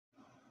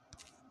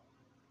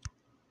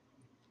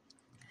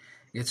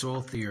It's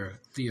all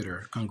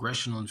theater.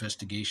 Congressional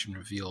investigation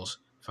reveals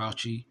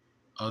Fauci,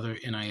 other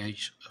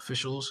NIH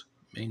officials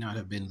may not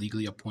have been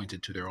legally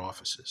appointed to their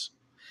offices.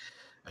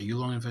 A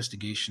year-long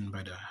investigation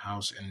by the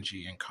House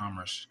Energy and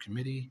Commerce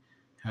Committee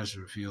has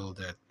revealed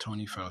that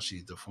Tony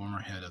Fauci, the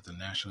former head of the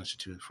National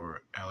Institute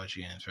for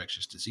Allergy and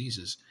Infectious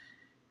Diseases,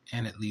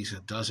 and at least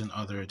a dozen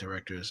other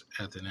directors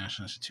at the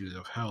National Institute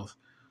of Health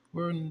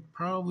were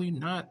probably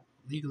not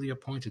legally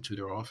appointed to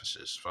their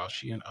offices.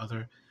 Fauci and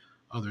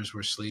others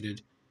were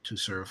slated to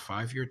serve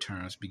 5-year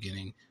terms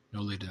beginning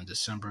no later than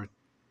December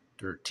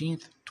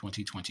 13th,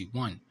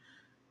 2021,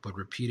 but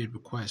repeated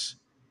requests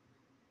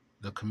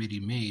the committee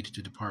made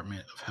to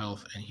Department of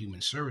Health and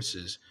Human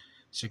Services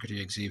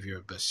Secretary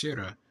Xavier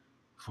Becerra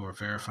for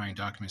verifying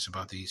documents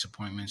about these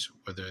appointments,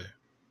 whether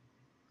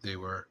they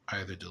were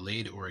either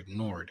delayed or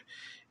ignored.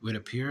 It would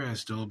appear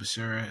as though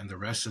Becerra and the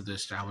rest of the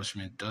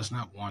establishment does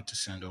not want to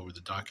send over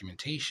the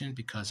documentation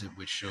because it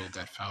would show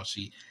that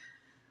Fauci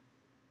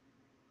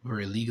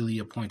were illegally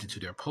appointed to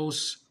their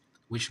posts,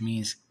 which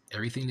means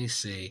everything they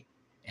say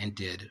and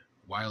did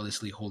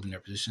wirelessly holding their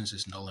positions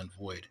is null and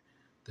void.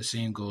 The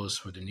same goes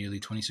for the nearly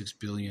 $26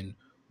 billion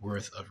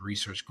worth of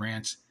research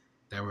grants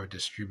that were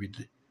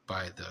distributed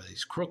by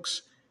these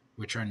crooks,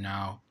 which are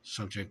now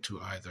subject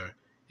to either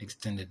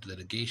extended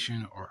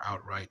litigation or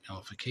outright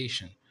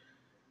nullification.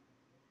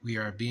 We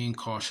are being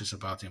cautious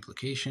about the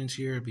implications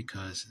here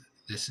because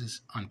this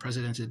is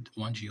unprecedented.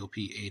 One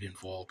GOP aide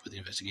involved with the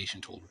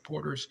investigation told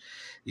reporters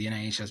the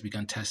NIH has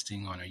begun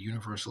testing on a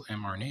universal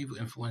mRNA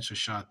influenza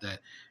shot that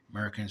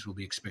Americans will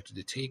be expected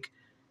to take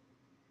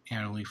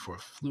annually for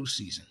flu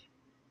season.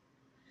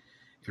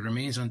 It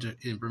remains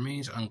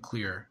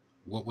unclear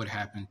what would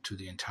happen to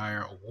the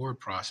entire award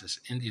process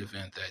in the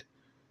event that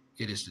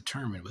it is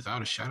determined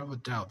without a shadow of a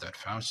doubt that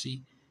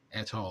Fauci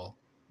et al.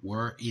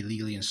 Were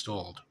illegally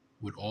installed.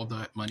 Would all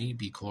that money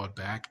be clawed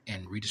back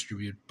and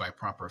redistributed by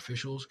proper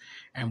officials?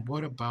 And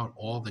what about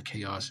all the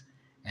chaos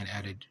and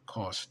added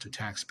costs to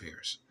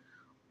taxpayers?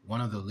 One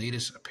of the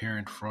latest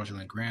apparent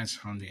fraudulent grants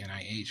from the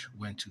NIH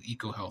went to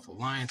EcoHealth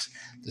Alliance,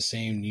 the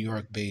same New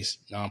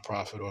York-based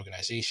nonprofit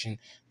organization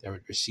that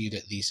received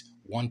at least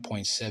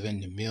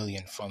 $1.7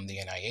 million from the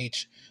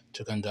NIH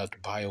to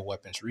conduct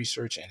bioweapons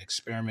research and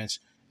experiments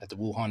at the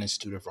Wuhan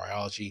Institute of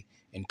Virology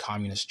in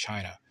communist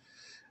China.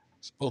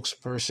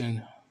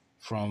 Spokesperson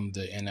from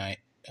the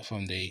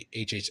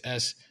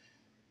HHS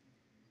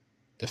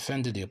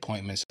defended the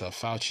appointments of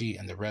Fauci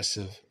and the rest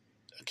of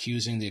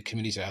accusing the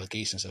committee's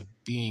allegations of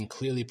being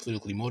clearly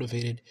politically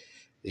motivated.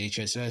 The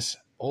HHS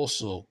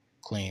also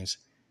claims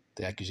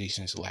the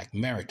accusations lack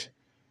merit.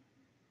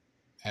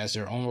 As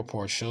their own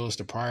report shows,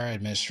 the prior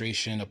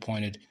administration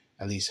appointed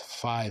at least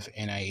 5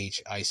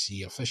 NIH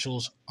IC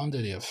officials under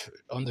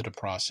the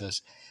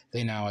process.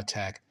 They now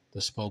attack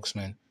the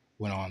spokesman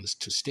went on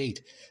to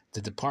state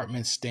the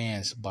department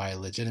stands by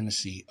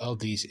legitimacy of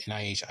these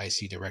NIH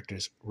IC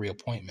directors'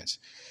 reappointments.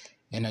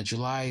 In a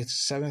July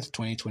 7,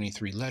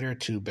 2023 letter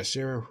to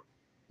Becerra,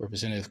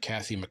 Representative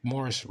Kathy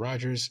McMorris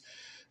Rogers,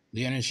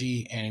 the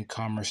Energy and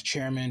Commerce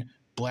Chairman,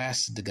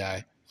 blasted the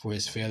guy for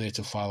his failure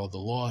to follow the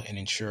law and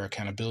ensure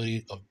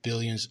accountability of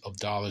billions of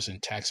dollars in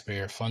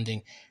taxpayer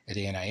funding at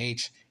the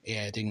NIH,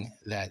 adding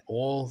that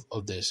all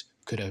of this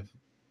could have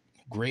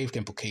grave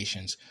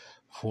implications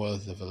for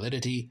the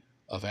validity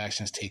of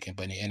actions taken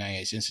by the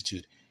NIH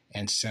Institute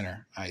and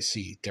Center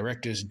IC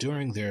directors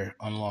during their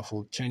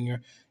unlawful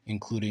tenure,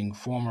 including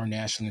former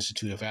National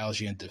Institute of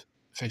Allergy and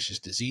Infectious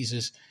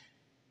Diseases,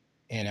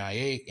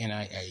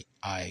 NIAID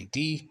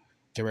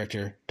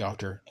Director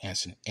Dr.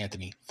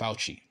 Anthony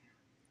Fauci.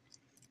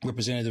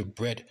 Representative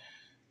Brett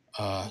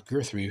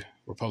Guthrie,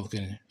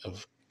 Republican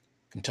of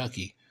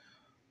Kentucky,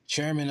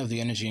 chairman of the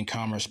Energy and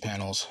Commerce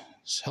Panel's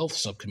Health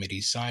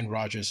Subcommittee, signed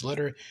Rogers'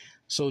 letter.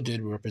 So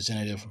did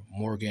Representative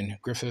Morgan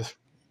Griffith,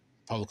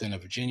 Republican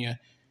of Virginia,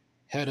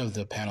 head of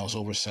the panel's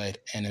Oversight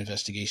and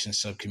Investigation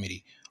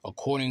Subcommittee.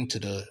 According to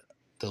the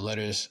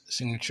letter's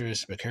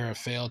signatures, Becerra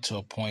failed to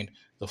appoint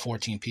the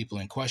 14 people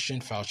in question,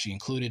 Fauci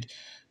included,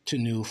 to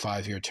new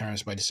 5-year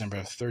terms by December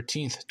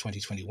 13th,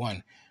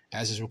 2021,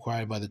 as is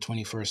required by the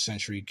 21st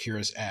Century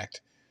Cures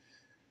Act.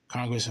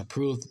 Congress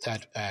approved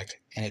that act,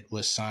 and it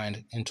was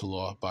signed into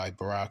law by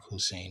Barack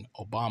Hussein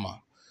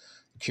Obama.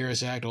 The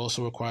Cures Act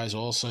also requires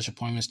all such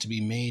appointments to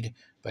be made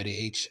by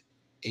the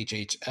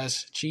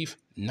HHS chief,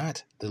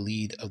 not the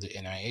lead of the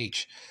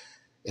NIH.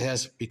 It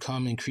has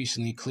become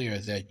increasingly clear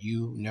that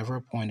you never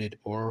appointed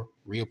or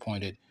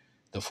reappointed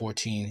the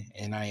 14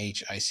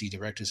 NIH IC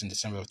directors in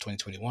December of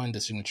 2021,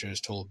 the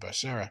signatures told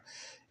Becerra.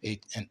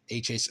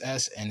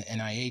 HHS and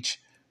NIH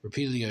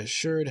repeatedly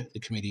assured the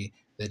committee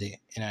that the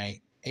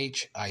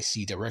NIH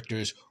IC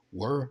directors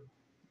were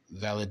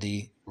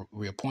validly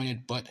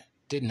reappointed but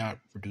did not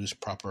produce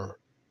proper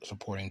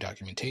supporting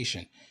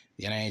documentation.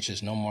 The NIH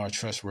is no more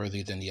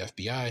trustworthy than the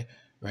FBI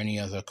or any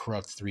other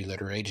corrupt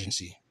 3-letter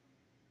agency.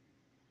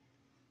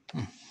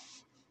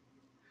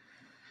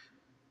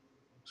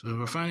 So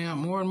we're finding out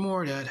more and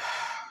more that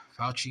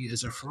Fauci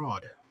is a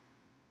fraud.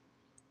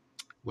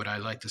 What I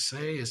like to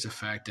say is the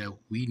fact that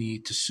we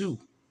need to sue.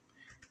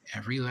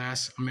 Every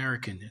last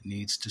American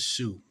needs to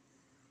sue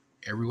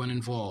everyone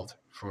involved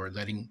for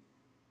letting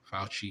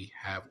Fauci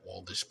have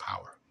all this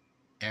power.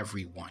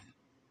 Everyone.